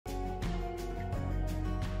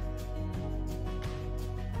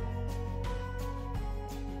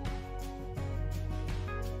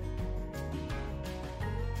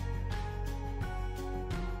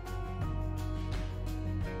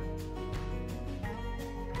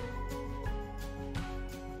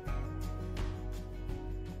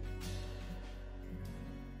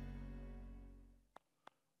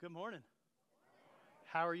Good morning.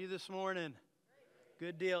 How are you this morning?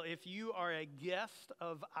 Good deal. If you are a guest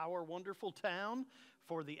of our wonderful town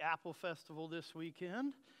for the Apple Festival this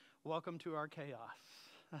weekend, welcome to our chaos.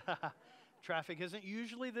 Traffic isn't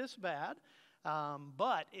usually this bad,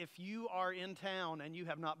 but if you are in town and you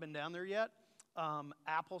have not been down there yet,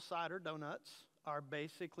 apple cider donuts are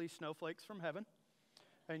basically snowflakes from heaven,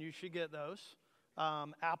 and you should get those.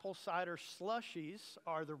 Apple cider slushies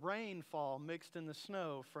are the rainfall mixed in the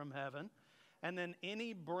snow from heaven. And then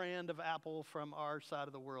any brand of apple from our side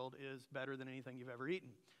of the world is better than anything you've ever eaten.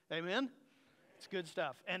 Amen? It's good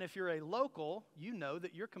stuff. And if you're a local, you know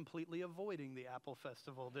that you're completely avoiding the Apple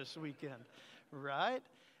Festival this weekend, right?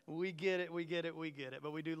 We get it.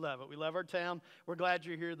 But we do love it. We love our town. We're glad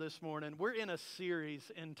you're here this morning. We're in a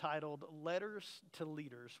series entitled Letters to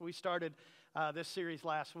Leaders. We started this series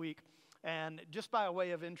last week. And just by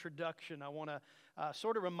way of introduction, I want to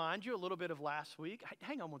sort of remind you a little bit of last week.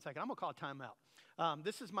 Hang on one second. I'm going to call a timeout.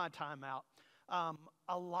 This is my timeout.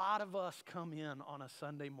 A lot of us come in on a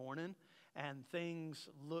Sunday morning, and things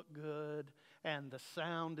look good, and the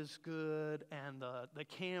sound is good, and the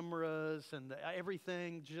cameras and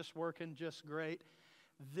everything just working just great.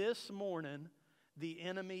 This morning, the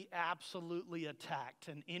enemy absolutely attacked,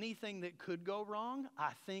 and anything that could go wrong,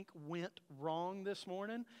 I think went wrong this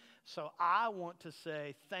morning. So I want to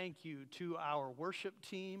say thank you to our worship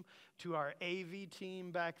team, to our AV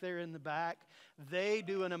team back there in the back. They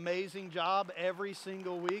do an amazing job every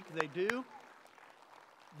single week. They do.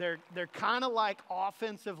 They're kind of like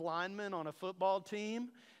offensive linemen on a football team.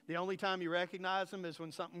 The only time you recognize them is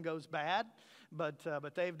when something goes bad.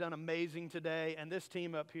 But they've done amazing today. And this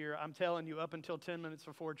team up here, I'm telling you, up until 10 minutes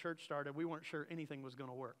before church started, we weren't sure anything was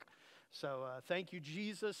going to work. So thank you,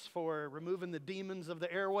 Jesus, for removing the demons of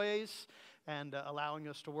the airways and allowing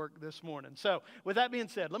us to work this morning. So with that being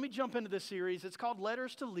said, let me jump into this series. It's called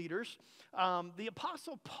Letters to Leaders. The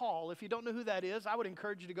Apostle Paul, if you don't know who that is, I would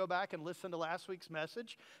encourage you to go back and listen to last week's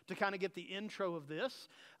message to kind of get the intro of this.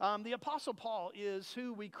 The Apostle Paul is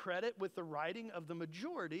who we credit with the writing of the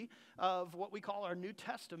majority of what we call our New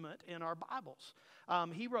Testament in our Bibles.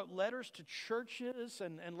 He wrote letters to churches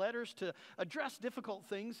and letters to address difficult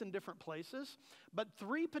things in different places. But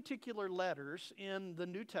three particular letters in the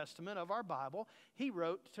New Testament of our Bible, he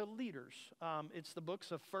wrote to leaders. It's the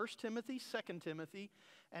books of 1 Timothy, 2 Timothy,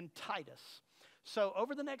 and Titus. So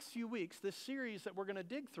over the next few weeks, this series that we're going to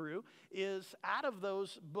dig through is out of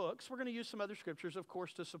those books. We're going to use some other scriptures, of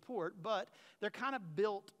course, to support, but they're kind of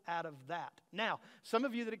built out of that. Now, some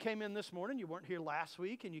of you that came in this morning, you weren't here last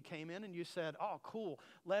week, and you came in and you said, oh, cool,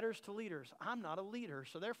 letters to leaders. I'm not a leader,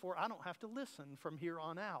 so therefore I don't have to listen from here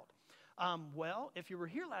on out. Well, if you were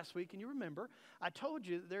here last week and you remember, I told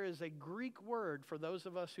you there is a Greek word for those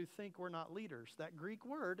of us who think we're not leaders. That Greek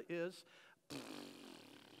word is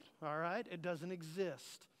all right? It doesn't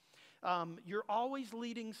exist. You're always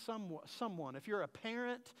leading someone. If you're a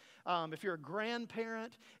parent, if you're a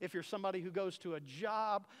grandparent, if you're somebody who goes to a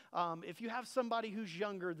job, if you have somebody who's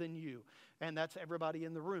younger than you, and that's everybody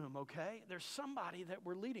in the room, okay? There's somebody that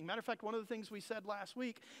we're leading. Matter of fact, one of the things we said last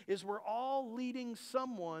week is we're all leading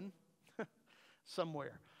someone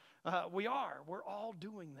somewhere. We're all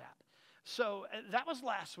doing that. So that was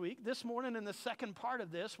last week. This morning in the second part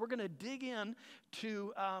of this, we're going to dig in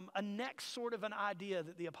to a next sort of an idea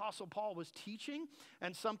that the Apostle Paul was teaching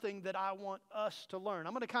and something that I want us to learn.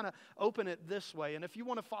 I'm going to kind of open it this way. And if you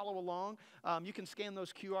want to follow along, you can scan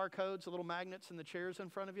those QR codes, the little magnets in the chairs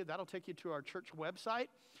in front of you. That'll take you to our church website.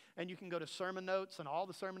 And you can go to sermon notes, and all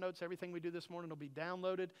the sermon notes, everything we do this morning will be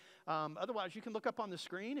downloaded. Otherwise, you can look up on the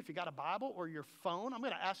screen if you got a Bible or your phone. I'm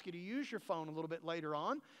going to ask you to use your phone a little bit later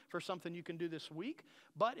on for something you can do this week.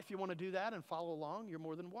 But if you want to do that and follow along, you're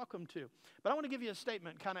more than welcome to. But I want to give you a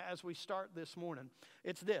statement kind of as we start this morning.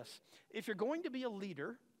 It's this. If you're going to be a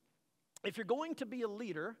leader,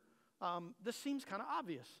 this seems kind of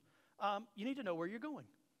obvious. You need to know where you're going.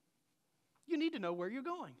 You need to know where you're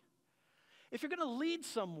going. If you're going to lead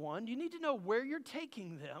someone, you need to know where you're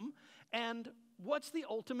taking them and what's the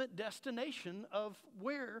ultimate destination of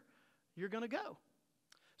where you're going to go.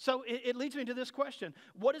 So it leads me to this question.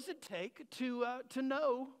 What does it take to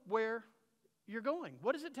know where you're going?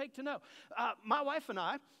 What does it take to know? My wife and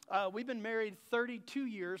I, we've been married 32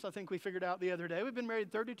 years. I think we figured out the other day. We've been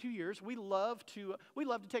married 32 years. We love to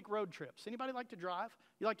take road trips. Anybody like to drive?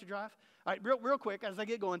 You like to drive? All right, real quick, as I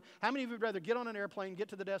get going, how many of you would rather get on an airplane, get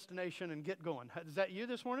to the destination, and get going? Is that you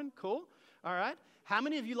this morning? Cool. All right. How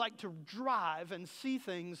many of you like to drive and see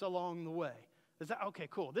things along the way? Is that okay?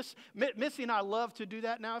 Cool. Missy and I love to do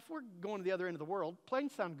that. Now, if we're going to the other end of the world,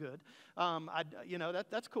 planes sound good.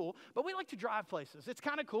 That's cool. But we like to drive places. It's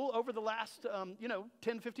kind of cool. Over the last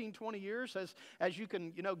 10, 15, 20 years, as you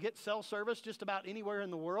can get cell service just about anywhere in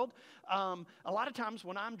the world. A lot of times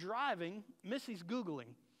when I'm driving, Missy's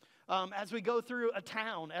Googling. As we go through a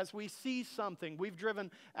town, as we see something. We've driven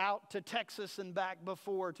out to Texas and back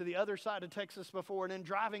before, to the other side of Texas before, and then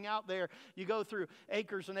driving out there, you go through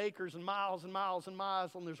acres and acres and miles and miles and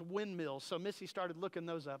miles, and there's windmills. So Missy started looking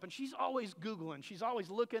those up, and she's always Googling. She's always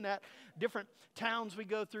looking at different towns we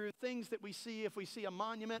go through, things that we see. If we see a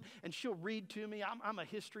monument, and she'll read to me. I'm a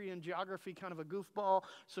history and geography kind of a goofball,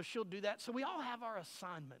 so she'll do that. So we all have our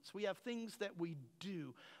assignments. We have things that we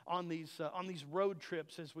do on these road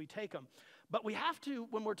trips as we take them. But we have to,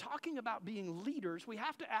 when we're talking about being leaders, we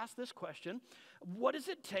have to ask this question: what does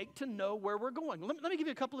it take to know where we're going? Let me give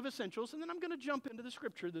you a couple of essentials, and then I'm going to jump into the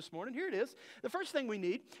scripture this morning. Here it is. The first thing we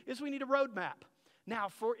need is we need a roadmap. Now,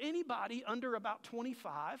 for anybody under about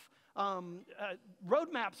 25,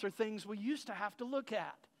 roadmaps are things we used to have to look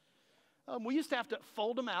at. We used to have to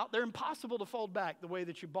fold them out. They're impossible to fold back the way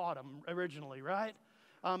that you bought them originally, right?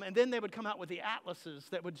 And then they would come out with the atlases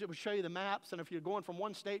that would show you the maps. And if you're going from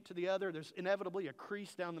one state to the other, there's inevitably a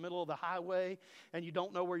crease down the middle of the highway, and you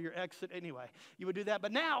don't know where your exit. Anyway, you would do that.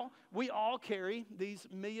 But now we all carry these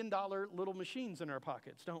 $1 million little machines in our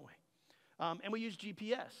pockets, don't we? And we use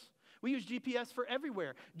GPS. We use GPS for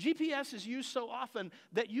everywhere. GPS is used so often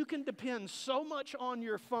that you can depend so much on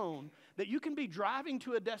your phone that you can be driving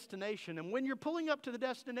to a destination, and when you're pulling up to the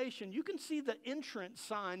destination, you can see the entrance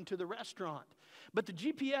sign to the restaurant. But the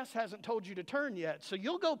GPS hasn't told you to turn yet, so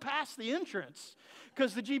you'll go past the entrance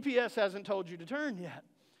because the GPS hasn't told you to turn yet.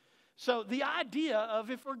 So the idea of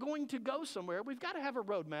if we're going to go somewhere, we've got to have a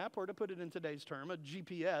roadmap, or to put it in today's term, a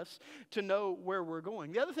GPS, to know where we're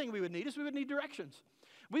going. The other thing we would need is we would need directions.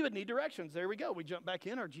 We would need directions. There we go. We jump back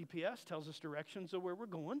in. Our GPS tells us directions of where we're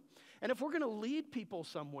going. And if we're going to lead people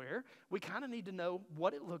somewhere, we kind of need to know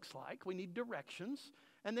what it looks like. We need directions.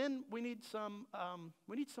 And then we need some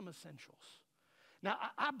essentials. Now,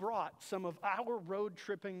 I brought some of our road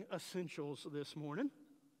tripping essentials this morning.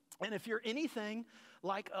 And if you're anything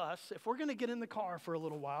like us, if we're going to get in the car for a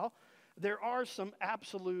little while, there are some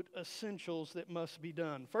absolute essentials that must be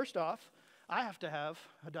done. First off, I have to have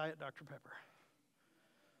a Diet Dr. Pepper.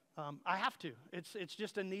 I have to. It's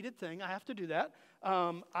just a needed thing. I have to do that.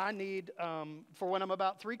 I need, for when I'm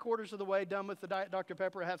about 3/4 of the way done with the Diet Dr.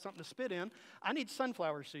 Pepper, I have something to spit in. I need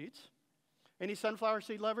sunflower seeds. Any sunflower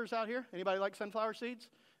seed lovers out here? Anybody like sunflower seeds?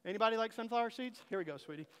 Anybody like sunflower seeds? Here we go,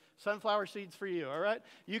 sweetie. Sunflower seeds for you, all right?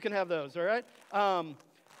 You can have those, all right?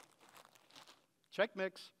 Check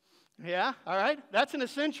mix. Yeah, all right? That's an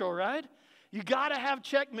essential, right? You got to have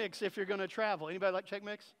check mix if you're going to travel. Anybody like check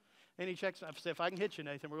mix? Any checks? If I can hit you,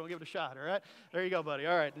 Nathan, we're going to give it a shot, all right? There you go, buddy.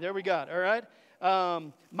 All right, there we got, all right?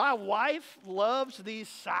 My wife loves these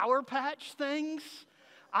Sour Patch things.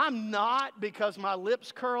 I'm not, because my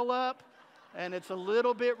lips curl up, and it's a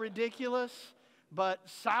little bit ridiculous. But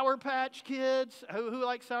Sour Patch Kids, who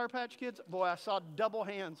likes Sour Patch Kids? Boy, I saw double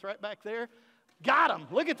hands right back there. Got them.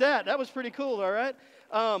 Look at that. That was pretty cool, all right?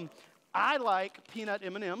 I like peanut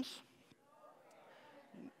M&Ms.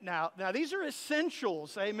 Now, these are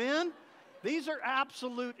essentials, amen? These are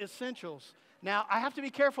absolute essentials. Now, I have to be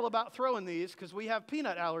careful about throwing these because we have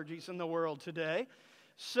peanut allergies in the world today.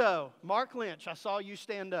 So, Mark Lynch, I saw you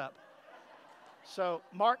stand up. So,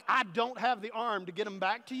 Mark, I don't have the arm to get them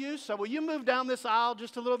back to you, so will you move down this aisle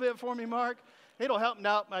just a little bit for me, Mark? It'll help.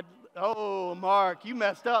 No, oh, Mark, you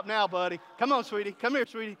messed up now, buddy. Come on, sweetie. Come here,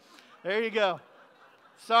 sweetie. There you go.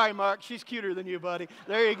 Sorry, Mark. She's cuter than you, buddy.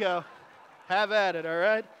 There you go. Have at it, all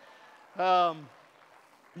right?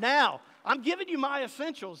 Now, I'm giving you my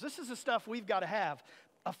essentials. This is the stuff we've got to have.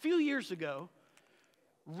 A few years ago,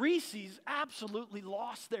 Reese's absolutely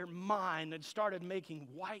lost their mind and started making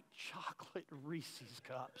white chocolate Reese's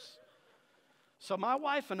cups. So my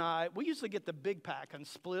wife and I, we usually get the big pack and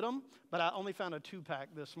split them, but I only found a 2-pack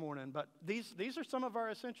this morning. But these are some of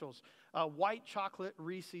our essentials. White chocolate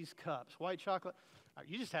Reese's cups. White chocolate.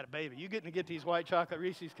 You just had a baby. You're getting to get these white chocolate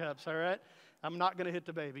Reese's cups, all right? I'm not going to hit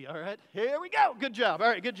the baby, all right? Here we go. Good job. All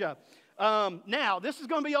right, good job. Now, this is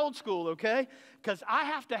going to be old school, okay? Because I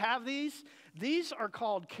have to have these. These are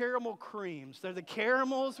called caramel creams. They're the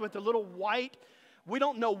caramels with the little white. We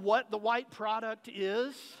don't know what the white product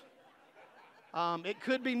is. It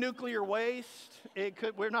could be nuclear waste.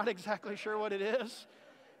 We're not exactly sure what it is.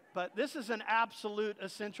 But this is an absolute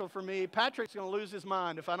essential for me. Patrick's going to lose his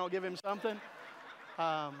mind if I don't give him something.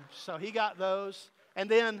 So he got those. And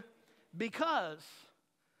then, because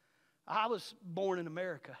I was born in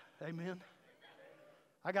America, amen?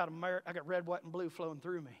 I got red, white, and blue flowing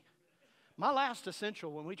through me. My last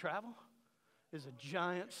essential when we travel is a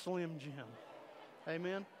giant Slim Jim.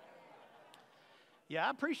 Amen? Yeah, I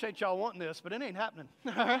appreciate y'all wanting this, but it ain't happening.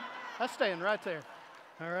 All right? That's staying right there.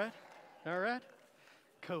 All right? All right?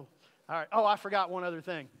 Cool. All right. Oh, I forgot one other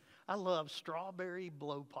thing. I love strawberry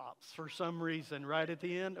blow pops for some reason right at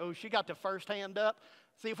the end. Oh, she got the first hand up.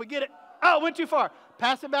 See if we get it. Oh, went too far.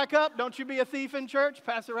 Pass it back up. Don't you be a thief in church.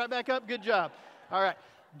 Pass it right back up. Good job. All right.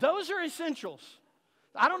 Those are essentials.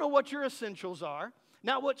 I don't know what your essentials are.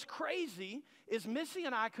 Now, what's crazy is Missy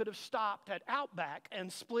and I could have stopped at Outback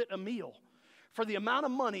and split a meal for the amount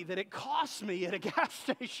of money that it costs me at a gas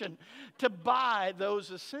station to buy those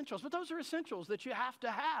essentials. But those are essentials that you have to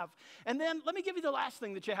have. And then let me give you the last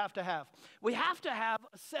thing that you have to have. We have to have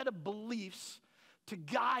a set of beliefs to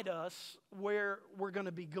guide us where we're going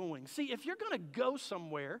to be going. See, if you're going to go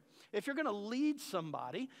somewhere, if you're going to lead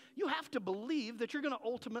somebody, you have to believe that you're going to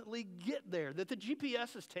ultimately get there, that the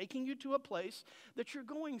GPS is taking you to a place that you're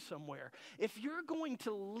going somewhere. If you're going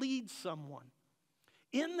to lead someone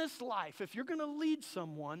in this life, if you're going to lead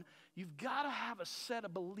someone, you've got to have a set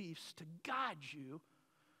of beliefs to guide you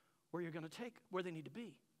where you're going to take, where they need to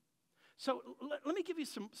be. So let me give you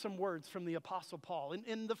some words from the Apostle Paul.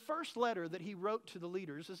 In the first letter that he wrote to the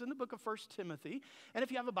leaders is in the book of 1 Timothy. And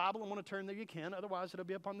if you have a Bible and want to turn there, you can. Otherwise, it'll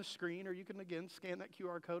be up on the screen, or you can, again, scan that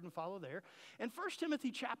QR code and follow there. In 1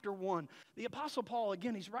 Timothy chapter 1, the Apostle Paul,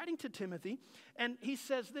 again, he's writing to Timothy, and he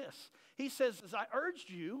says this. He says, as I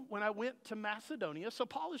urged you when I went to Macedonia. So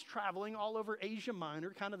Paul is traveling all over Asia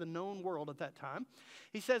Minor, kind of the known world at that time.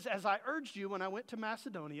 He says, as I urged you when I went to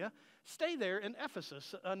Macedonia, stay there in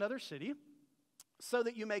Ephesus, another city, so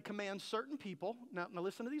that you may command certain people, now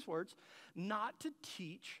listen to these words, not to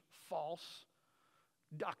teach false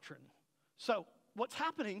doctrine. So what's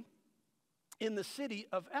happening in the city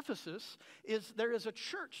of Ephesus is there is a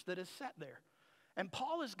church that is set there. And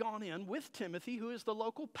Paul has gone in with Timothy, who is the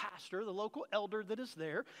local pastor, the local elder that is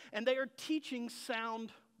there, and they are teaching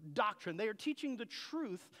sound doctrine. They are teaching the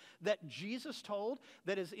truth that Jesus told,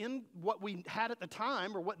 that is in what we had at the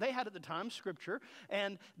time, or what they had at the time, Scripture,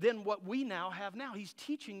 and then what we now have now. He's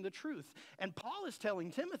teaching the truth. And Paul is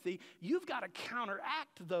telling Timothy, you've got to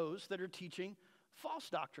counteract those that are teaching false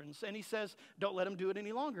doctrines. And he says, don't let them do it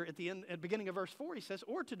any longer. At the beginning of verse 4, he says,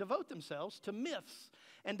 or to devote themselves to myths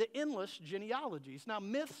and to endless genealogies. Now,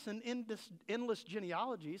 myths and endless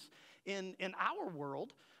genealogies in our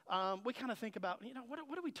world, we kind of think about, what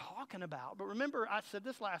are we talking about? But remember, I said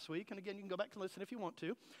this last week, and again, you can go back and listen if you want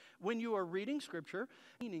to. When you are reading Scripture,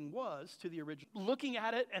 meaning was to the original. Looking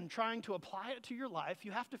at it and trying to apply it to your life,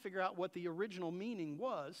 you have to figure out what the original meaning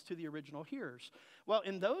was to the original hearers. Well,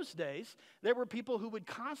 in those days, there were people who would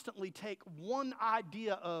constantly take one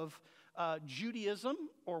idea of Judaism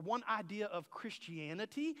or one idea of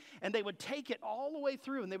Christianity, and they would take it all the way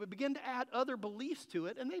through, and they would begin to add other beliefs to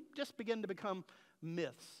it, and they just begin to become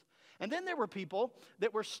myths. And then there were people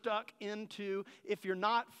that were stuck into, if you're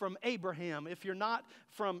not from Abraham, if you're not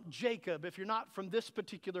from Jacob, if you're not from this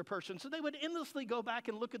particular person. So they would endlessly go back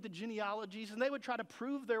and look at the genealogies, and they would try to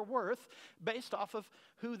prove their worth based off of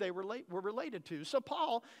who they were related to. So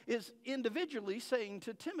Paul is individually saying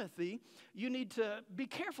to Timothy, you need to be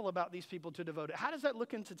careful about these people to devote it. How does that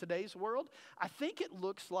look into today's world? I think it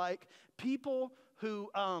looks like people who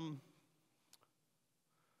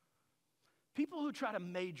try to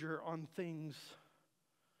major on things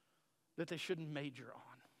that they shouldn't major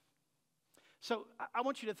on. So I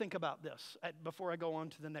want you to think about this before I go on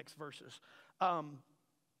to the next verses.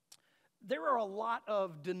 There are a lot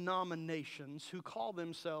of denominations who call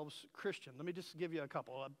themselves Christian. Let me just give you a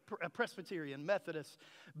couple. A Presbyterian, Methodist,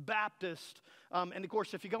 Baptist. And of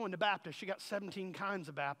course, if you go into Baptist, you got 17 kinds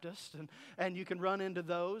of Baptists, and you can run into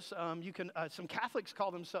those. Some Catholics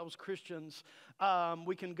call themselves Christians.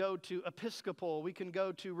 We can go to Episcopal. We can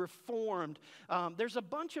go to Reformed. There's a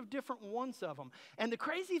bunch of different ones of them. And the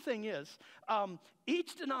crazy thing is,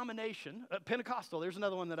 each denomination, Pentecostal, there's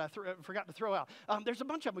another one that I forgot to throw out. There's a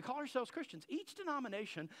bunch of them. We call ourselves Christians. Each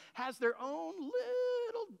denomination has their own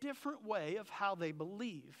little different way of how they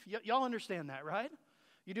believe. Y'all understand that, right?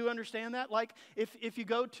 You do understand that? Like, if you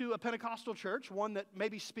go to a Pentecostal church, one that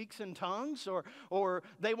maybe speaks in tongues, or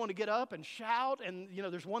they want to get up and shout, and,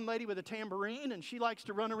 there's one lady with a tambourine, and she likes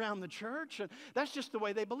to run around the church, and that's just the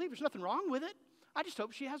way they believe. There's nothing wrong with it. I just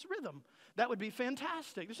hope she has rhythm. That would be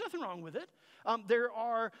fantastic. There's nothing wrong with it. There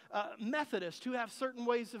are Methodists who have certain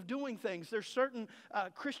ways of doing things. There's certain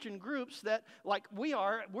Christian groups that, like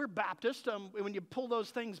we're Baptist. When you pull those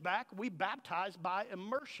things back, we baptize by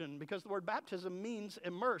immersion because the word baptism means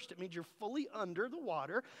immersed. It means you're fully under the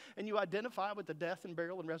water and you identify with the death and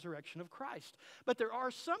burial and resurrection of Christ. But there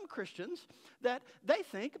are some Christians that they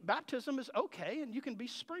think baptism is okay and you can be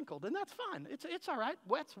sprinkled, and that's fine. It's all right.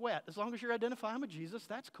 Wet's wet. As long as you're identifying with Jesus,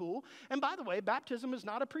 that's cool. And by the way, baptism is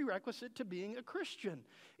not a prerequisite to being a Christian.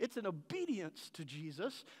 It's an obedience to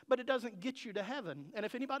Jesus, but it doesn't get you to heaven. And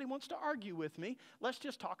if anybody wants to argue with me, let's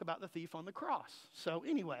just talk about the thief on the cross. So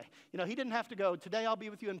anyway, he didn't have to go, today I'll be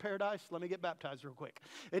with you in paradise, let me get baptized real quick.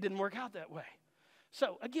 It didn't work out that way.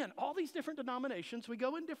 So again, all these different denominations, we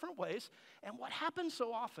go in different ways, and what happens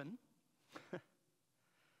so often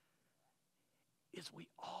is we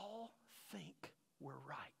all think we're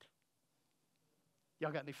right.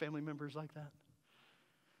 Y'all got any family members like that?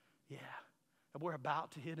 Yeah. And we're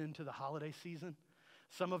about to hit into the holiday season.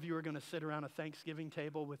 Some of you are going to sit around a Thanksgiving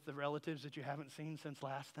table with the relatives that you haven't seen since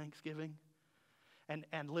last Thanksgiving.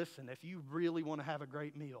 And listen, if you really want to have a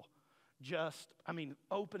great meal,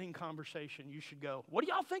 opening conversation, you should go, what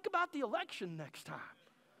do y'all think about the election next time?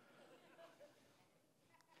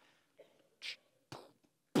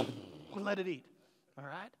 Let it eat, all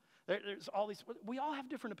right? There's all these, we all have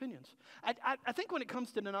different opinions. I think when it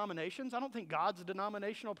comes to denominations, I don't think God's a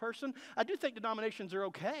denominational person. I do think denominations are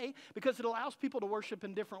okay because it allows people to worship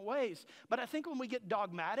in different ways. But I think when we get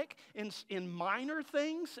dogmatic in minor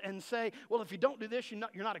things and say, well, if you don't do this, you're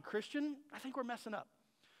not a Christian, I think we're messing up.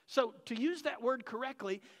 So to use that word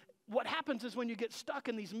correctly, what happens is when you get stuck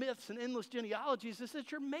in these myths and endless genealogies is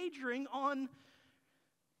that you're majoring on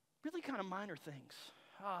really kind of minor things.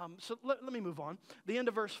 So let me move on. The end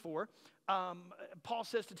of verse 4, Paul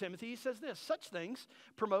says to Timothy, he says this, such things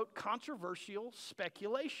promote controversial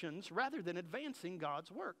speculations rather than advancing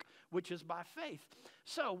God's work, which is by faith.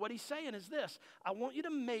 So what he's saying is this, I want you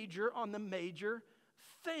to major on the major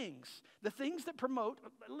things, the things that promote,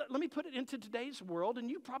 let me put it into today's world, and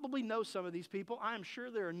you probably know some of these people. I am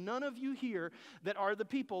sure there are none of you here that are the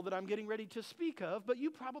people that I'm getting ready to speak of, but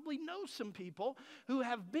you probably know some people who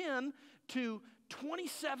have been to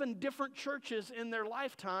 27 different churches in their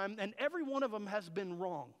lifetime, and every one of them has been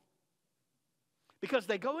wrong. Because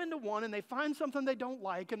they go into one and they find something they don't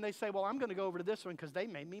like and they say, well, I'm going to go over to this one because they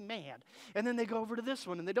made me mad. And then they go over to this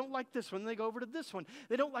one and they don't like this one and they go over to this one.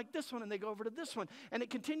 They don't like this one and they go over to this one. And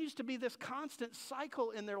it continues to be this constant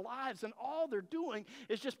cycle in their lives, and all they're doing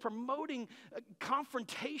is just promoting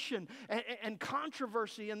confrontation and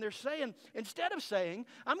controversy. And they're saying, instead of saying,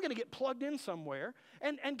 I'm going to get plugged in somewhere,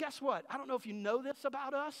 and guess what? I don't know if you know this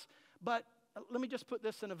about us, but let me just put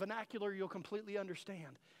this in a vernacular you'll completely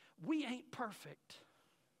understand. We ain't perfect,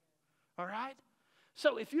 all right?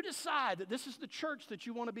 So if you decide that this is the church that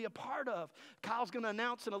you want to be a part of, Kyle's going to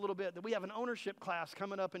announce in a little bit that we have an ownership class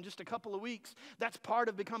coming up in just a couple of weeks. That's part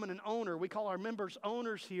of becoming an owner. We call our members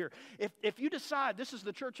owners here. If you decide this is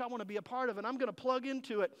the church I want to be a part of and I'm going to plug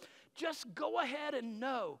into it, just go ahead and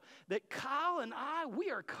know that Kyle and I,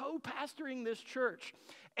 we are co-pastoring this church.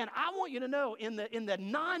 And I want you to know, in the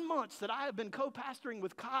 9 months that I have been co-pastoring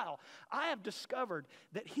with Kyle, I have discovered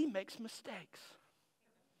that he makes mistakes.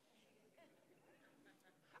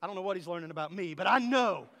 I don't know what he's learning about me, but I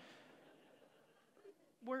know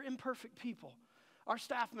we're imperfect people. Our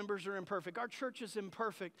staff members are imperfect. Our church is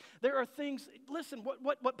imperfect. There are things, listen,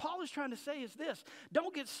 what Paul is trying to say is this.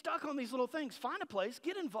 Don't get stuck on these little things. Find a place,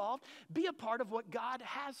 get involved, be a part of what God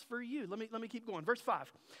has for you. Let me keep going. Verse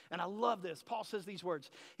 5, and I love this. Paul says these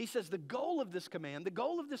words. He says, the goal of this command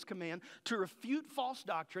to refute false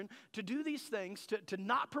doctrine, to do these things, to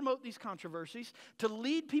not promote these controversies, to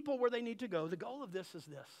lead people where they need to go. The goal of this is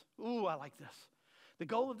this. Ooh, I like this. The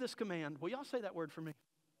goal of this command, will y'all say that word for me?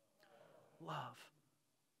 Love.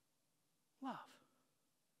 Love.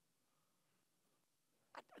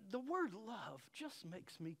 The word love just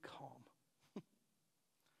makes me calm.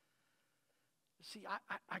 See,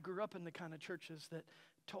 I grew up in the kind of churches that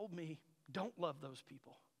told me, don't love those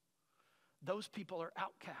people. Those people are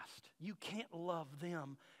outcast. You can't love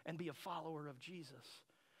them and be a follower of Jesus.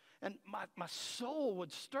 And my soul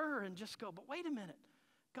would stir and just go, but wait a minute.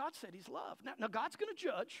 God said he's love. Now God's going to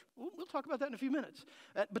judge. We'll talk about that in a few minutes.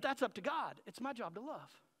 But that's up to God. It's my job to love.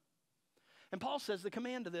 And Paul says the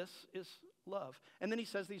command to this is love. And then he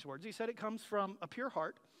says these words. He said it comes from a pure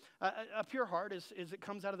heart. A pure heart is it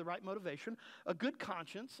comes out of the right motivation, a good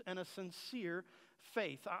conscience, and a sincere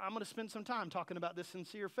faith. I'm going to spend some time talking about this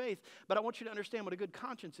sincere faith, but I want you to understand what a good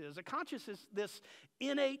conscience is. A conscience is this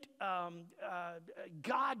innate,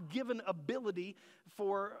 God-given ability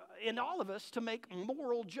in all of us to make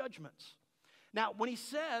moral judgments. Now, when he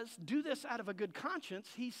says, do this out of a good conscience,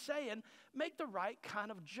 he's saying, make the right kind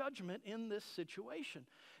of judgment in this situation.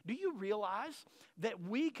 Do you realize that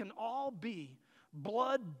we can all be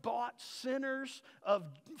blood-bought sinners of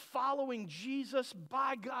following Jesus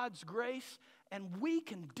by God's grace, and we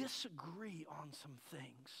can disagree on some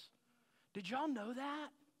things? Did y'all know that?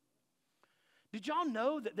 Did y'all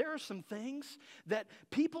know that there are some things that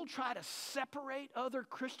people try to separate other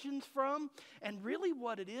Christians from? And really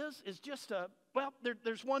what it is just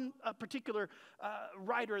there's one particular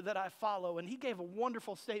writer that I follow, and he gave a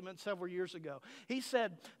wonderful statement several years ago. He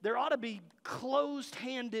said, there ought to be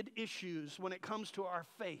closed-handed issues when it comes to our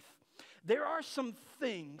faith. There are some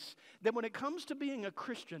things that when it comes to being a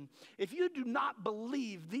Christian, if you do not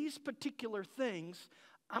believe these particular things,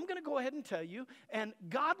 I'm going to go ahead and tell you, and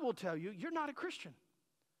God will tell you, you're not a Christian.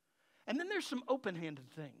 And then there's some open-handed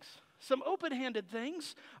things. Some open-handed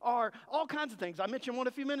things are all kinds of things. I mentioned one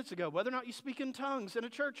a few minutes ago, whether or not you speak in tongues in a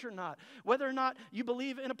church or not, whether or not you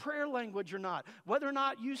believe in a prayer language or not, whether or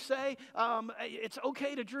not you say it's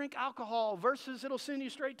okay to drink alcohol versus it'll send you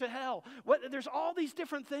straight to hell. There's all these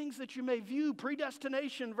different things that you may view,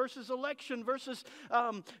 predestination versus election versus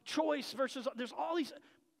choice versus,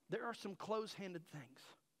 there are some close-handed things,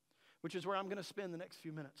 which is where I'm going to spend the next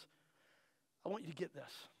few minutes. I want you to get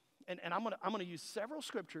this. And I'm going to use several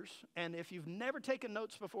scriptures, and if you've never taken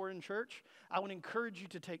notes before in church, I would encourage you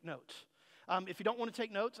to take notes. If you don't want to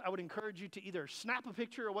take notes, I would encourage you to either snap a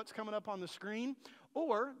picture of what's coming up on the screen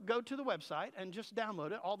or go to the website and just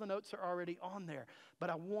download it. All the notes are already on there. But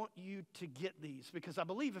I want you to get these because I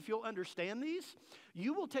believe if you'll understand these,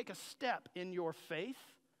 you will take a step in your faith,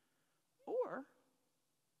 or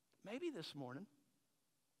maybe this morning,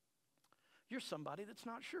 you're somebody that's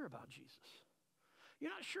not sure about Jesus. You're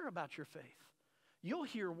not sure about your faith. You'll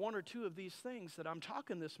hear one or two of these things that I'm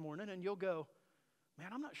talking this morning, and you'll go, man,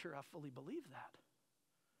 I'm not sure I fully believe that.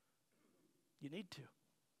 You need to,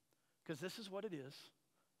 because this is what it is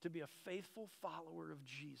to be a faithful follower of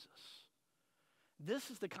Jesus. This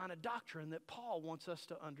is the kind of doctrine that Paul wants us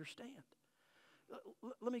to understand.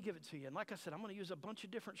 Let me give it to you. And like I said, I'm going to use a bunch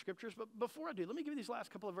of different scriptures. But before I do, let me give you these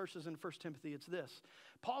last couple of verses in 1 Timothy. It's this.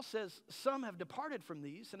 Paul says, some have departed from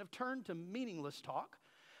these and have turned to meaningless talk.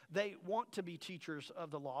 They want to be teachers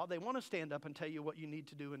of the law. They want to stand up and tell you what you need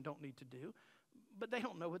to do and don't need to do. But they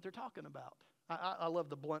don't know what they're talking about. I love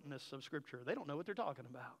the bluntness of Scripture. They don't know what they're talking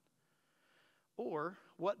about. Or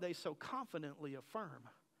what they so confidently affirm.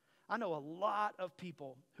 I know a lot of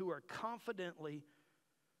people who are confidently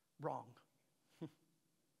wrong.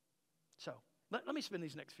 So, let me spend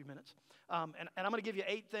these next few minutes. And I'm going to give you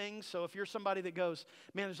 8 things. So if you're somebody that goes,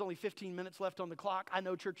 man, there's only 15 minutes left on the clock. I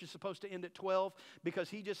know church is supposed to end at 12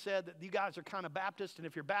 because he just said that you guys are kind of Baptist. And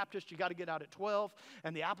if you're Baptist, you got to get out at 12.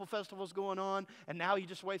 And the Apple Festival's going on. And now he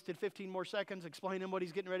just wasted 15 more seconds explaining what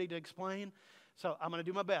he's getting ready to explain. So I'm going to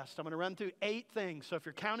do my best. I'm going to run through 8 things. So if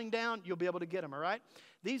you're counting down, you'll be able to get them, all right?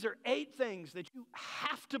 These are 8 things that you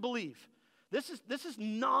have to believe. This is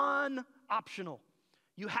non-optional.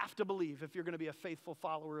 You have to believe if you're going to be a faithful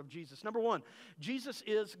follower of Jesus. Number 1, Jesus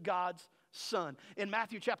is God's Son. In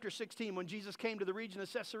Matthew chapter 16, when Jesus came to the region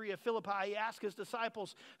of Caesarea Philippi, he asked his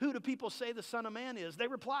disciples, who do people say the Son of Man is? They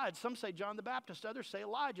replied, some say John the Baptist, others say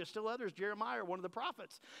Elijah, still others Jeremiah or one of the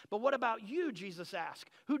prophets. But what about you, Jesus asked,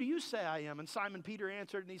 who do you say I am? And Simon Peter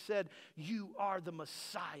answered and he said, you are the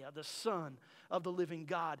Messiah, the Son of the living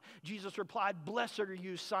God. Jesus replied, blessed are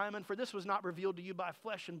you, Simon, for this was not revealed to you by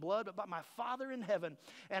flesh and blood, but by my Father in heaven.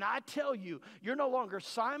 And I tell you, you're no longer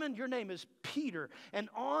Simon, your name is Peter. And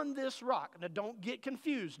on this rock, now don't get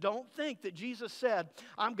confused. Don't think that Jesus said,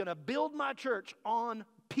 I'm going to build my church on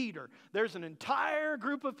Peter. There's an entire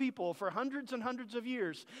group of people for hundreds and hundreds of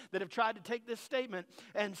years that have tried to take this statement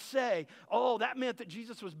and say, oh, that meant that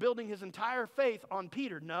Jesus was building his entire faith on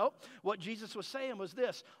Peter. No, what Jesus was saying was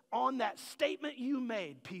this, on that statement you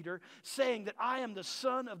made, Peter, saying that I am the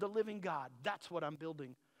Son of the living God, that's what I'm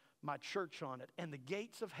building my church on it. And the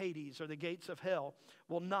gates of Hades or the gates of hell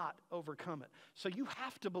will not overcome it. So you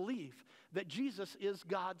have to believe that Jesus is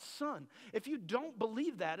God's Son. If you don't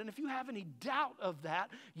believe that, and if you have any doubt of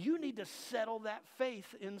that, you need to settle that faith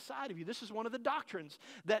inside of you. This is one of the doctrines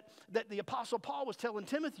that the Apostle Paul was telling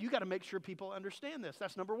Timothy, you got to make sure people understand this.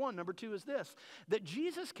 That's number 1. Number 2 is this, that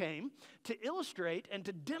Jesus came to illustrate and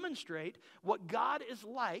to demonstrate what God is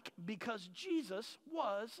like because Jesus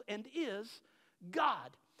was and is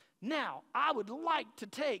God. Now, I would like to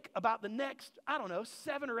take about the next,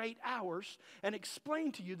 7 or 8 hours and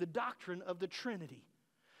explain to you the doctrine of the Trinity.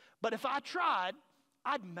 But if I tried,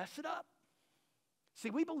 I'd mess it up. See,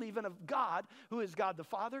 we believe in a God who is God the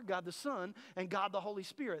Father, God the Son, and God the Holy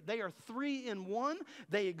Spirit. They are three in one.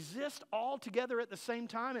 They exist all together at the same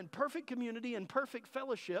time in perfect community and perfect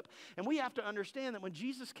fellowship. And we have to understand that when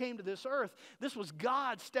Jesus came to this earth, this was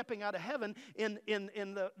God stepping out of heaven in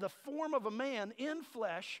the form of a man in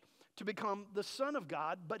flesh to become the Son of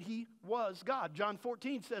God, but he was God. John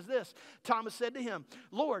 14 says this, Thomas said to him,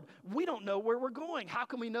 Lord, we don't know where we're going. How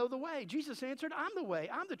can we know the way? Jesus answered, I'm the way,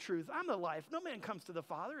 I'm the truth, I'm the life. No man comes to the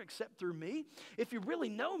Father except through me. If you really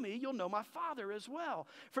know me, you'll know my Father as well.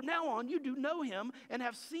 From now on, you do know him and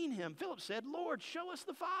have seen him. Philip said, Lord, show us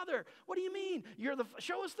the Father. What do you mean?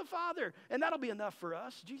 Show us the Father, and that'll be enough for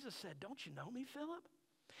us. Jesus said, don't you know me, Philip?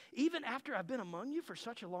 Even after I've been among you for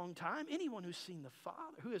such a long time, anyone who's seen the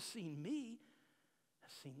Father, who has seen me,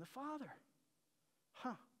 has seen the Father.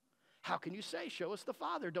 How can you say, show us the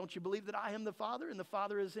Father? Don't you believe that I am the Father and the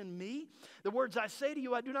Father is in me? The words I say to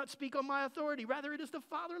you, I do not speak on my authority. Rather, it is the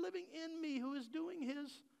Father living in me who is doing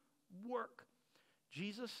his work.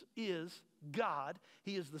 Jesus is God.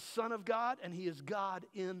 He is the Son of God, and he is God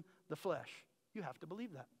in the flesh. You have to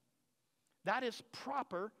believe that. That is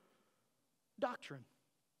proper doctrine.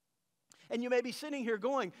 And you may be sitting here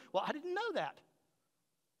going, well, I didn't know that.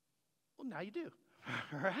 Well, now you do,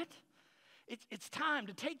 all right? It's time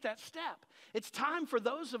to take that step. It's time for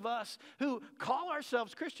those of us who call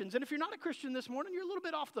ourselves Christians. And if you're not a Christian this morning, you're a little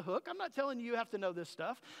bit off the hook. I'm not telling you have to know this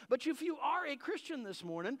stuff. But if you are a Christian this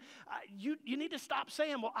morning, you need to stop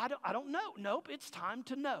saying, well, I don't know. Nope, it's time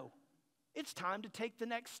to know. It's time to take the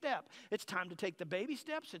next step. It's time to take the baby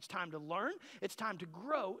steps. It's time to learn. It's time to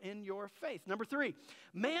grow in your faith. Number 3,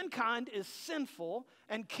 mankind is sinful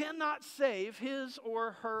and cannot save his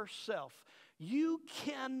or herself. You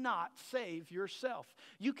cannot save yourself.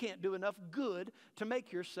 You can't do enough good to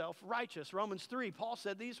make yourself righteous. Romans 3, Paul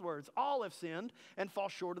said these words, all have sinned and fall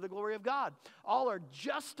short of the glory of God. All are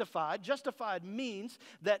justified. Justified means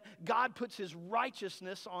that God puts his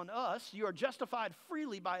righteousness on us. You are justified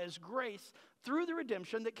freely by his grace through the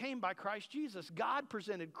redemption that came by Christ Jesus. God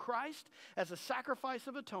presented Christ as a sacrifice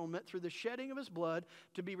of atonement through the shedding of his blood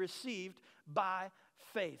to be received by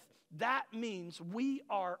faith. That means we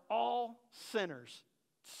are all sinners.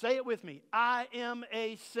 Say it with me. I am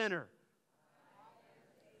a sinner.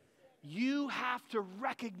 You have to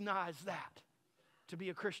recognize that to be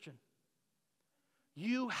a Christian.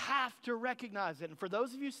 You have to recognize it. And for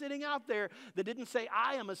those of you sitting out there that didn't say,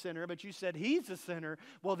 I am a sinner, but you said he's a sinner,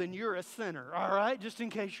 well, then you're a sinner, all right? Just in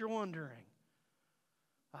case you're wondering.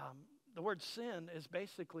 The word sin is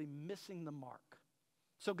basically missing the mark.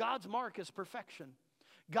 So God's mark is perfection.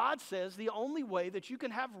 God says the only way that you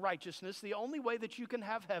can have righteousness, the only way that you can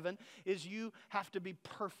have heaven is you have to be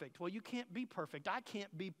perfect. Well, you can't be perfect. I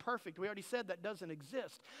can't be perfect. We already said that doesn't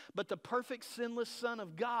exist. But the perfect, sinless Son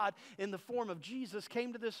of God in the form of Jesus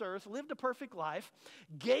came to this earth, lived a perfect life,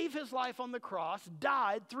 gave his life on the cross,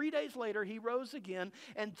 died. 3 days later, he rose again.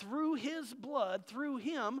 And through his blood, through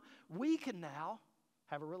him, we can now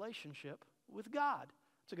have a relationship with God.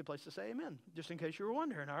 It's a good place to say amen, just in case you were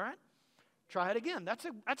wondering, all right? Try it again. That's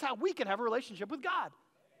how we can have a relationship with God.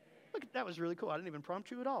 Look, that was really cool. I didn't even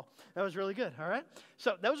prompt you at all. That was really good, all right?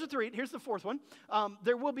 So those are 3. Here's the 4th one.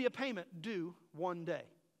 There will be a payment due one day.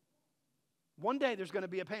 One day there's going to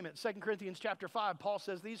be a payment. 2 Corinthians chapter 5, Paul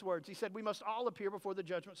says these words. He said, we must all appear before the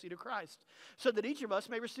judgment seat of Christ, so that each of us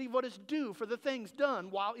may receive what is due for the things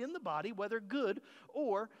done while in the body, whether good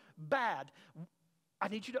or bad. I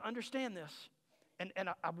need you to understand this. And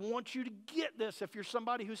I want you to get this if you're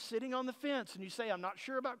somebody who's sitting on the fence and you say, I'm not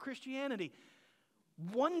sure about Christianity.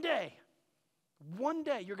 One day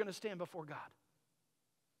you're going to stand before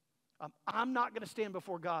God. I'm not going to stand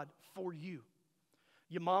before God for you.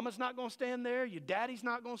 Your mama's not going to stand there. Your daddy's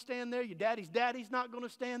not going to stand there. Your daddy's daddy's not going to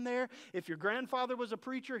stand there. If your grandfather was a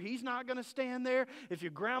preacher, he's not going to stand there. If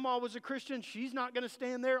your grandma was a Christian, she's not going to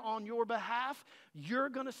stand there on your behalf. You're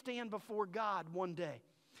going to stand before God one day.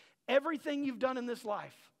 Everything you've done in this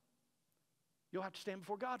life, you'll have to stand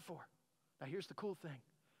before God for. Now, here's the cool thing.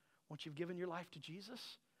 Once you've given your life to Jesus,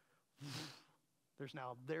 there's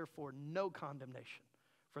now, therefore, no condemnation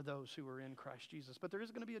for those who are in Christ Jesus. But there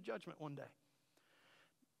is going to be a judgment one day.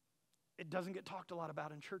 It doesn't get talked a lot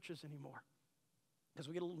about in churches anymore because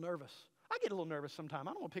we get a little nervous. I get a little nervous sometimes.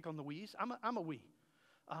 I don't want to pick on the we's. I'm a we.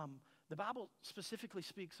 The Bible specifically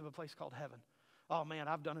speaks of a place called heaven. Oh, man,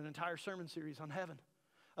 I've done an entire sermon series on heaven.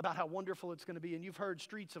 about how wonderful it's going to be. And you've heard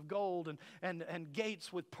streets of gold and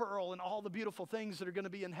gates with pearl and all the beautiful things that are going to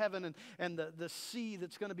be in heaven, and the sea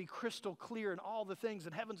that's going to be crystal clear and all the things,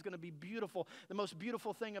 and heaven's going to be beautiful. The most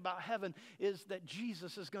beautiful thing about heaven is that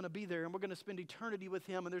Jesus is going to be there, and we're going to spend eternity with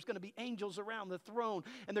him, and there's going to be angels around the throne,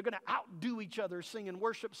 and they're going to outdo each other singing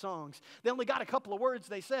worship songs. They only got a couple of words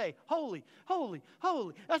they say: holy, holy,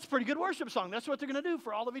 holy. That's a pretty good worship song. That's what they're going to do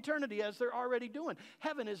for all of eternity, as they're already doing.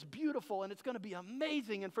 Heaven is beautiful, and it's going to be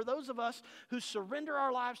amazing. And for those of us who surrender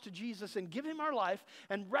our lives to Jesus and give him our life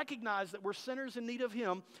and recognize that we're sinners in need of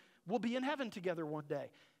him, we'll be in heaven together one day.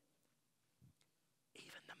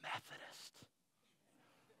 Even the Methodists,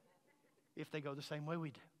 if they go the same way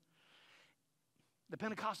we do. The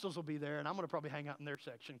Pentecostals will be there, and I'm going to probably hang out in their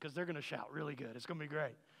section because they're going to shout really good. It's going to be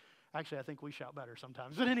great. Actually, I think we shout better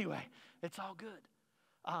sometimes. But anyway, it's all good.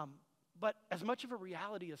 But as much of a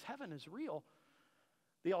reality as heaven is real,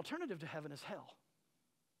 the alternative to heaven is hell.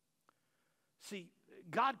 See,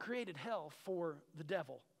 God created hell for the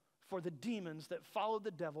devil, for the demons that followed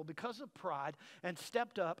the devil because of pride and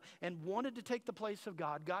stepped up and wanted to take the place of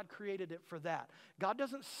God. God created it for that. God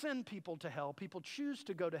doesn't send people to hell. People choose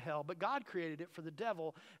to go to hell, but God created it for the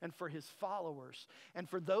devil and for his followers. And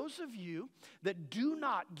for those of you that do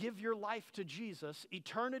not give your life to Jesus,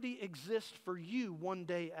 eternity exists for you one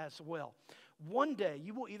day as well. One day,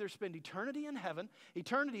 you will either spend eternity in heaven.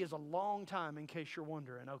 Eternity is a long time, in case you're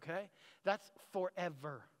wondering, okay? That's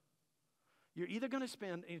forever. You're either going to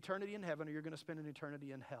spend eternity in heaven or you're going to spend an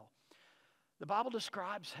eternity in hell. The Bible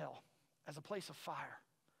describes hell as a place of fire.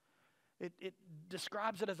 It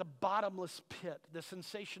describes it as a bottomless pit, the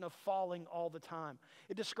sensation of falling all the time.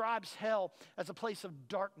 It describes hell as a place of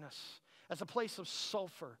darkness, as a place of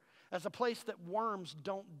sulfur, as a place that worms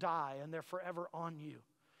don't die and they're forever on you,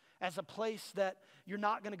 as a place that you're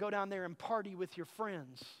not going to go down there and party with your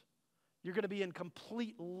friends. You're going to be in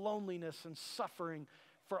complete loneliness and suffering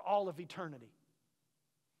for all of eternity.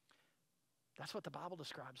 That's what the Bible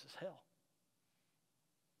describes as hell.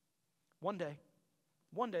 One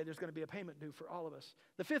day there's going to be a payment due for all of us.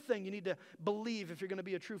 The fifth thing you need to believe if you're going to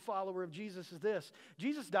be a true follower of Jesus is this: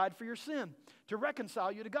 Jesus died for your sin to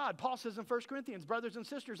reconcile you to God. Paul says in 1 Corinthians, brothers and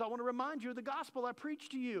sisters, I want to remind you of the gospel I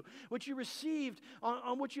preached to you, which you received,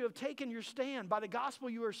 on which you have taken your stand. By the gospel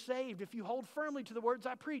you are saved if you hold firmly to the words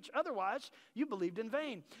I preach. Otherwise, you believed in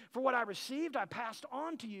vain. For what I received, I passed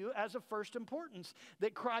on to you as of first importance,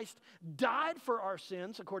 that Christ died for our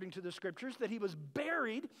sins, according to the Scriptures, that he was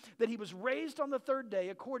buried, that he was raised on the third day,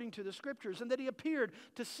 according to the Scriptures, and that he appeared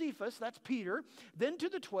to Cephas, that's Peter, then to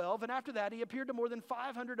the 12, and after that he appeared to more than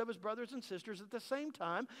 500 of his brothers and sisters at the same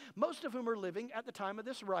time, most of whom are living at the time of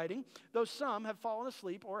this writing, though some have fallen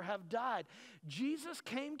asleep or have died. Jesus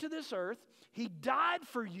came to this earth. He died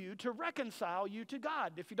for you to reconcile you to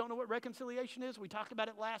God. If you don't know what reconciliation is, we talked about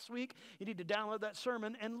it last week. You need to download that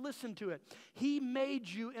sermon and listen to it. He made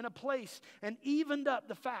you in a place and evened up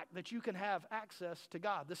the fact that you can have access to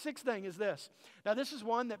God. The sixth thing is this. Now, this is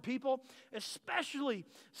one that people, especially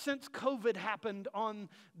since COVID happened on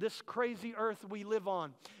this crazy earth we live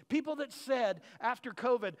on, people that said after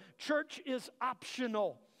COVID, church is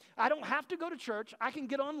optional. I don't have to go to church. I can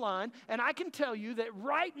get online, and I can tell you that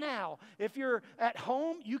right now, if you're at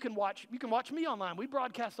home, you can watch me online. We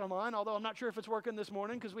broadcast online, although I'm not sure if it's working this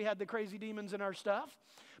morning because we had the crazy demons in our stuff.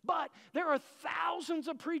 But there are thousands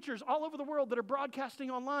of preachers all over the world that are broadcasting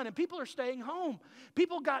online, and people are staying home.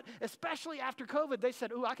 People got, especially after COVID, they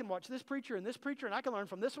said, I can watch this preacher, and I can learn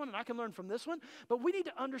from this one, and I can learn from this one. But we need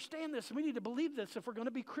to understand this, and we need to believe this if we're going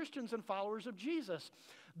to be Christians and followers of Jesus.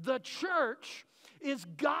 The church is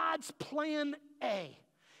God's plan A,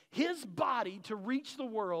 his body to reach the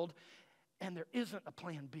world, and there isn't a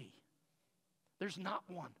plan B. There's not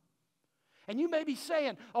one. And you may be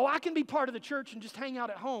saying, I can be part of the church and just hang out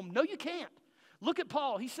at home. No, you can't. Look at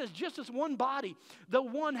Paul. He says, just as one body, though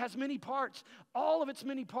one has many parts, all of its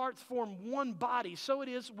many parts form one body. So it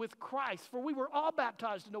is with Christ. For we were all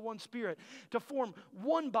baptized into one Spirit to form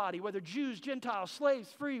one body, whether Jews, Gentiles,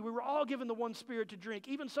 slaves, free. We were all given the one Spirit to drink.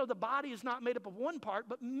 Even so, the body is not made up of one part,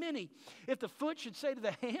 but many. If the foot should say to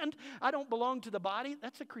the hand, I don't belong to the body,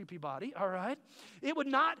 that's a creepy body, all right? It would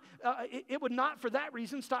not for that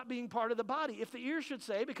reason stop being part of the body. If the ear should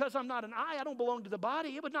say, because I'm not an eye, I don't belong to the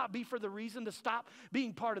body, it would not be for the reason to stop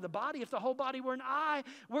being part of the body. If the whole body were an eye,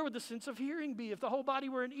 where would the sense of hearing be? If the whole body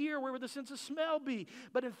were an ear, where would the sense of smell be?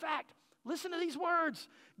 But in fact, listen to these words.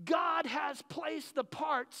 God has placed the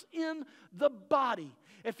parts in the body.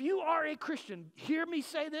 If you are a Christian, hear me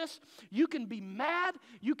say this. You can be mad.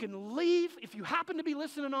 You can leave. If you happen to be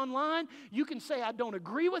listening online, you can say, I don't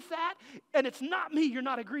agree with that. And it's not me you're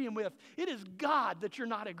not agreeing with. It is God that you're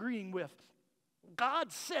not agreeing with.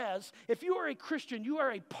 God says, if you are a Christian, you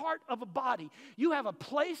are a part of a body. You have a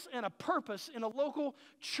place and a purpose in a local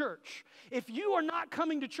church. If you are not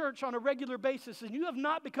coming to church on a regular basis and you have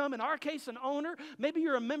not become, in our case, an owner, maybe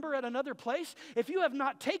you're a member at another place, if you have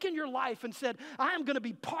not taken your life and said, I am going to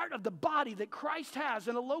be part of the body that Christ has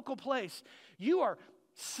in a local place, you are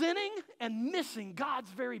sinning and missing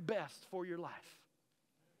God's very best for your life.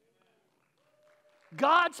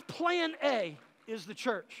 God's plan A is the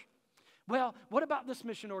church. Well, what about this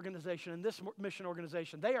mission organization and this mission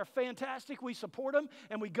organization? They are fantastic. We support them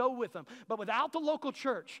and we go with them. But without the local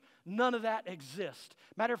church, none of that exists.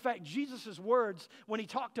 Matter of fact, Jesus' words when he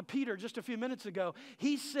talked to Peter just a few minutes ago,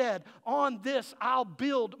 he said, on this I'll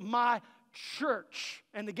build my church,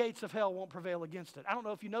 and the gates of hell won't prevail against it. I don't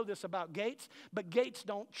know if you know this about gates, but gates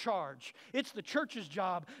don't charge. It's the church's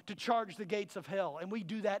job to charge the gates of hell, and we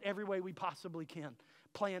do that every way we possibly can.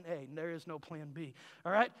 Plan A, and there is no plan B.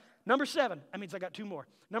 All right? Number 7, that means I got 2 more.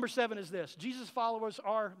 Number 7 is this: Jesus' followers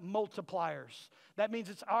are multipliers. That means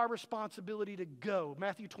it's our responsibility to go.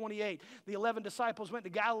 Matthew 28, the 11 disciples went to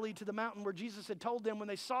Galilee to the mountain where Jesus had told them when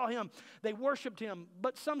they saw him, they worshiped him,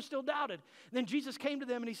 but some still doubted. Then Jesus came to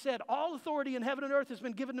them and he said, all authority in heaven and earth has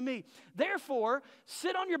been given to me. Therefore,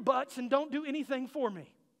 sit on your butts and don't do anything for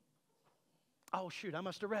me. Oh, shoot, I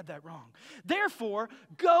must have read that wrong. Therefore,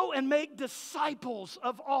 go and make disciples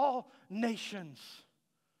of all nations.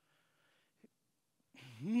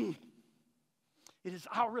 It is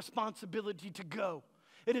our responsibility to go.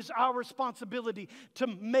 It is our responsibility to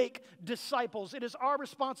make disciples. It is our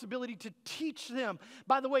responsibility to teach them.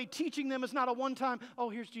 By the way, teaching them is not a one-time,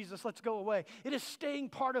 oh, here's Jesus, let's go away. It is staying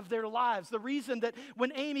part of their lives. The reason that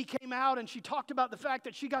when Amy came out and she talked about the fact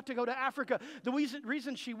that she got to go to Africa, the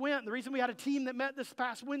reason she went, the reason we had a team that met this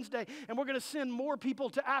past Wednesday, and we're going to send more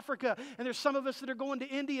people to Africa, and there's some of us that are going to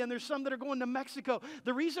India, and there's some that are going to Mexico.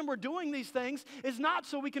 The reason we're doing these things is not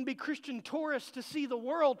so we can be Christian tourists to see the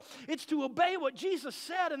world. It's to obey what Jesus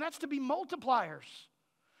said, and that's to be multipliers.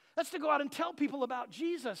 That's to go out and tell people about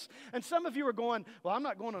Jesus. And some of you are going, well, I'm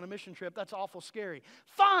not going on a mission trip. That's awful scary.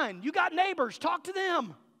 Fine, you got neighbors. Talk to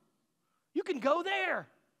them. You can go there.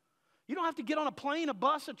 You don't have to get on a plane, a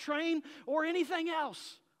bus, a train, or anything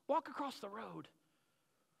else. Walk across the road.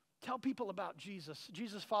 Tell people about Jesus.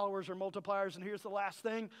 Jesus' followers are multipliers, and here's the last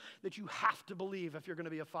thing that you have to believe if you're going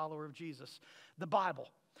to be a follower of Jesus. The Bible.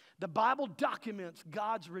 The Bible documents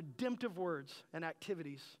God's redemptive words and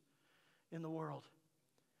activities in the world.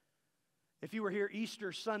 If you were here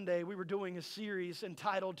Easter Sunday, we were doing a series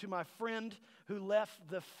entitled To My Friend Who Left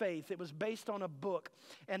the Faith. It was based on a book.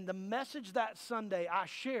 And the message that Sunday I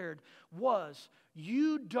shared was,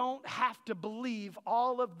 you don't have to believe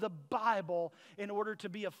all of the Bible in order to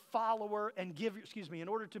be a follower and give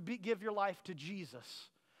your life to Jesus.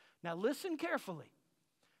 Now listen carefully.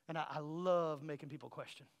 And I love making people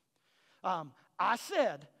question. I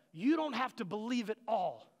said, you don't have to believe it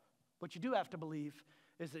all. What you do have to believe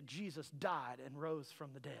is that Jesus died and rose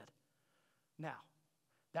from the dead. Now,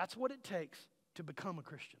 that's what it takes to become a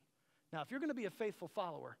Christian. Now, if you're going to be a faithful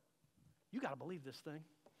follower, you got to believe this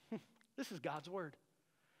thing. This is God's word.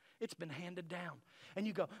 It's been handed down. And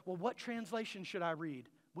you go, well, what translation should I read?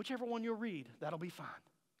 Whichever one you'll read, that'll be fine.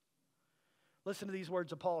 Listen to these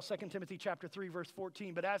words of Paul, 2 Timothy chapter 3, verse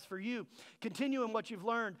 14. But as for you, continue in what you've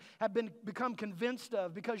learned, have become convinced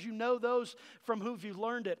of, because you know those from whom you've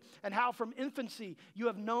learned it, and how from infancy you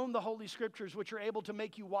have known the Holy Scriptures, which are able to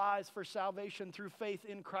make you wise for salvation through faith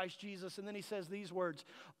in Christ Jesus. And then he says these words,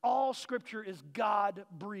 all Scripture is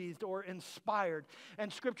God-breathed or inspired,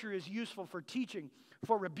 and Scripture is useful for teaching,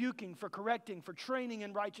 for rebuking, for correcting, for training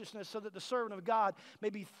in righteousness, so that the servant of God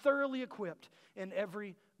may be thoroughly equipped in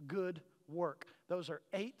every good work. Those are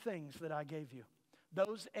 8 things that I gave you.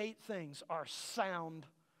 Those 8 things are sound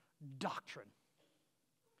doctrine.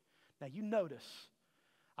 Now you notice,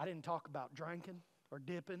 I didn't talk about drinking or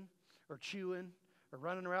dipping or chewing or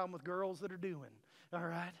running around with girls that are doing. All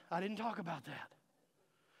right? I didn't talk about that.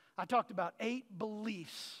 I talked about 8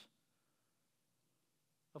 beliefs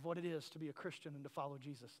of what it is to be a Christian and to follow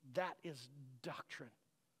Jesus. That is doctrine.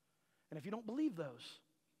 And if you don't believe those,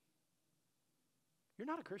 you're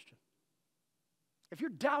not a Christian. If you're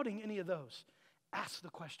doubting any of those, ask the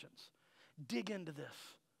questions. Dig into this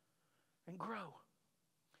and grow.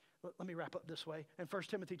 Let me wrap up this way. In 1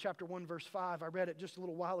 Timothy chapter 1, verse 5, I read it just a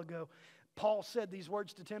little while ago. Paul said these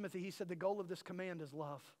words to Timothy. He said, the goal of this command is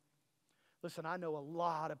love. Listen, I know a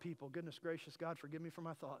lot of people. Goodness gracious, God, forgive me for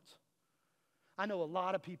my thoughts. I know a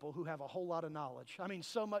lot of people who have a whole lot of knowledge. I mean,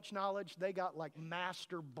 so much knowledge, they got like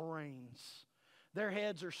master brains. Their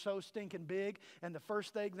heads are so stinking big, and the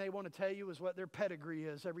first thing they want to tell you is what their pedigree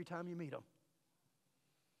is every time you meet them.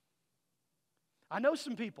 I know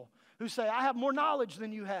some people who say, I have more knowledge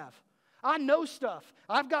than you have. I know stuff.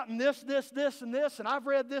 I've gotten this, and this, and I've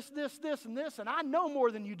read this, and this, and I know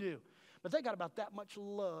more than you do. But they got about that much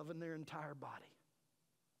love in their entire body.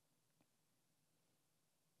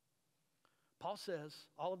 Paul says,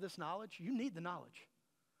 all of this knowledge, you need the knowledge.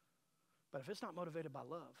 But if it's not motivated by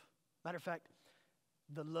love, matter of fact,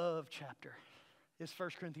 the love chapter is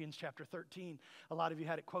 1 Corinthians chapter 13. A lot of you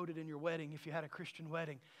had it quoted in your wedding if you had a Christian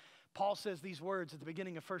wedding. Paul says these words at the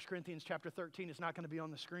beginning of 1 Corinthians chapter 13. It's not going to be on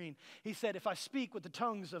the screen. He said, if I speak with the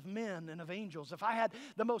tongues of men and of angels, if I had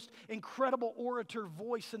the most incredible orator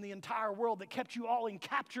voice in the entire world that kept you all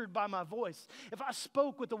encaptured by my voice, if I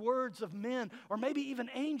spoke with the words of men or maybe even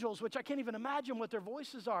angels, which I can't even imagine what their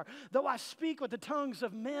voices are, though I speak with the tongues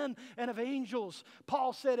of men and of angels,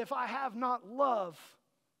 Paul said, if I have not love,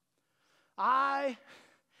 I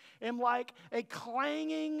am like a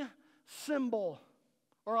clanging cymbal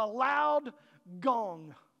or a loud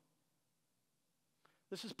gong.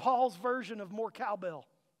 This is Paul's version of more cowbell.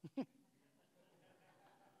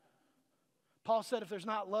 Paul said if there's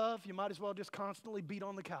not love, you might as well just constantly beat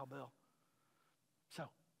on the cowbell. So,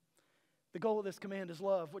 the goal of this command is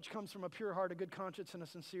love, which comes from a pure heart, a good conscience, and a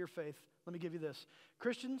sincere faith. Let me give you this.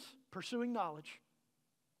 Christians pursuing knowledge,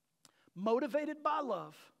 motivated by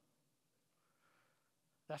love,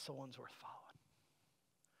 that's the ones worth following.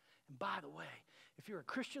 And by the way, if you're a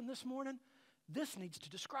Christian this morning, this needs to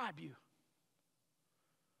describe you.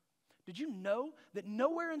 Did you know that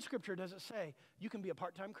nowhere in Scripture does it say you can be a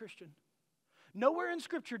part-time Christian? Nowhere in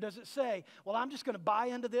Scripture does it say, well, I'm just going to buy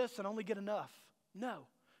into this and only get enough. No.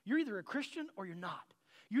 You're either a Christian or you're not.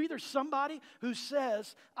 You're either somebody who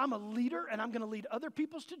says, I'm a leader and I'm going to lead other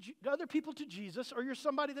people to Jesus, or you're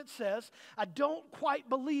somebody that says, I don't quite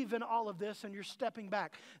believe in all of this, and you're stepping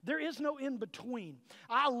back. There is no in between.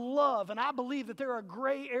 I love and I believe that there are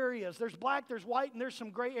gray areas. There's black, there's white, and there's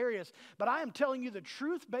some gray areas. But I am telling you the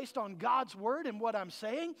truth based on God's word and what I'm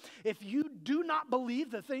saying. If you do not believe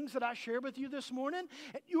the things that I share with you this morning,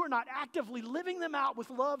 and you are not actively living them out with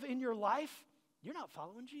love in your life, you're not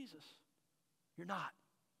following Jesus. You're not.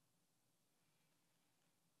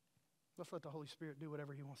 Let's let the Holy Spirit do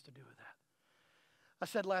whatever He wants to do with that. I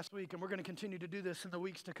said last week, and we're going to continue to do this in the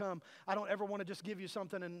weeks to come, I don't ever want to just give you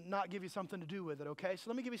something and not give you something to do with it, okay? So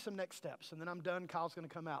let me give you some next steps, and then I'm done. Kyle's going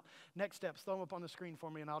to come out. Next steps, throw them up on the screen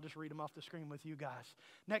for me, and I'll just read them off the screen with you guys.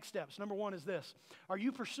 Next steps, number one is this. Are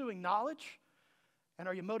you pursuing knowledge, and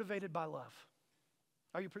are you motivated by love?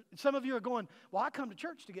 Some of you are going, well, I come to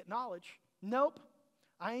church to get knowledge. Nope,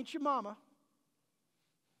 I ain't your mama,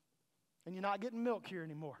 and you're not getting milk here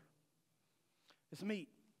anymore. It's meat.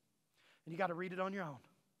 And you got to read it on your own.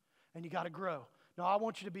 And you got to grow. Now, I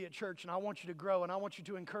want you to be at church, and I want you to grow, and I want you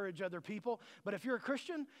to encourage other people. But if you're a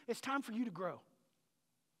Christian, it's time for you to grow.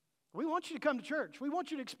 We want you to come to church. We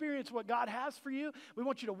want you to experience what God has for you. We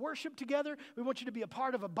want you to worship together. We want you to be a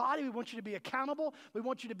part of a body. We want you to be accountable. We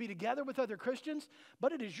want you to be together with other Christians.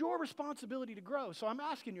 But it is your responsibility to grow. So I'm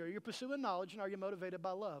asking you, are you pursuing knowledge, and are you motivated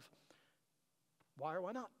by love? Why or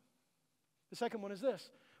why not? The second one is this.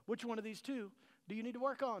 Which one of these two do you need to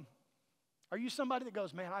work on? Are you somebody that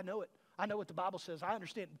goes, man, I know it. I know what the Bible says. I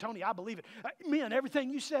understand. Tony, I believe it. Man, everything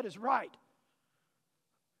you said is right.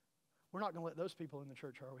 We're not going to let those people in the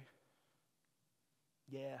church, are we?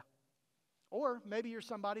 Yeah. Or maybe you're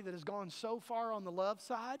somebody that has gone so far on the love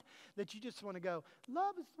side that you just want to go,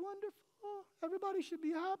 love is wonderful. Everybody should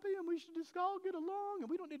be happy and we should just all get along and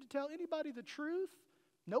we don't need to tell anybody the truth.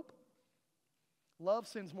 Nope. Love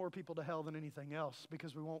sends more people to hell than anything else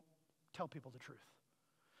because we won't tell people the truth.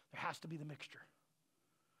 There has to be the mixture.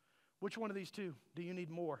 Which one of these two do you need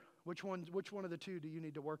more? Which one of the two do you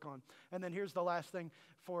need to work on? And then here's the last thing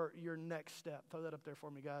for your next step. Throw that up there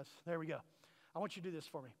for me, guys. There we go. I want you to do this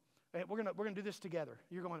for me. Hey, we're gonna do this together.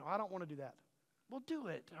 You're going, I don't want to do that. Well, do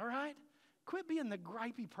it, all right? Quit being the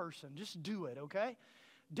gripey person. Just do it, okay?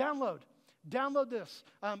 Download this.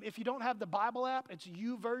 If you don't have the Bible app, it's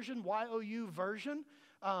YouVersion, Y-O-U version.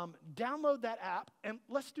 Download that app, and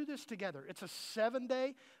let's do this together. It's a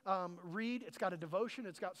 7-day read. It's got a devotion.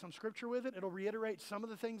 It's got some scripture with it. It'll reiterate some of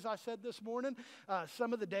the things I said this morning.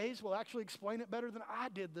 Some of the days will actually explain it better than I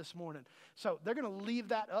did this morning. So they're going to leave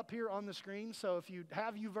that up here on the screen. So if you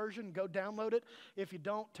have YouVersion, go download it. If you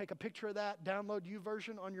don't, take a picture of that. Download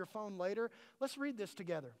YouVersion on your phone later. Let's read this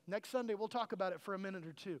together. Next Sunday, we'll talk about it for a minute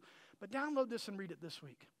or two. But download this and read it this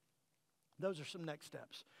week. Those are some next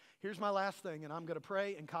steps. Here's my last thing, and I'm going to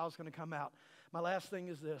pray, and Kyle's going to come out. My last thing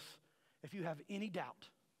is this. If you have any doubt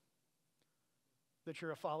that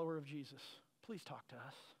you're a follower of Jesus, please talk to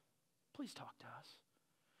us. Please talk to us.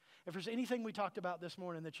 If there's anything we talked about this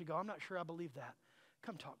morning that you go, I'm not sure I believe that,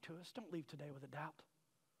 come talk to us. Don't leave today with a doubt.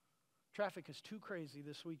 Traffic is too crazy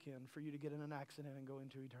this weekend for you to get in an accident and go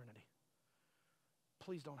into eternity.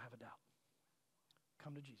 Please don't have a doubt.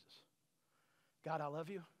 Come to Jesus. God, I love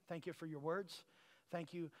you. Thank you for your words.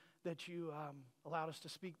 Thank you that you allowed us to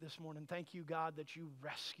speak this morning. Thank you, God, that you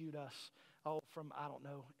rescued us. From, I don't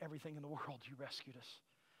know, everything in the world, you rescued us.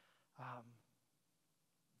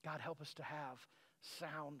 God, help us to have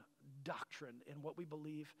sound doctrine in what we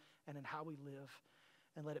believe and in how we live,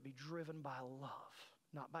 and let it be driven by love,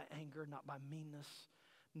 not by anger, not by meanness,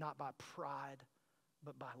 not by pride,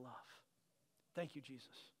 but by love. Thank you, Jesus.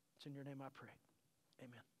 It's in your name I pray.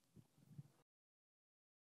 Amen.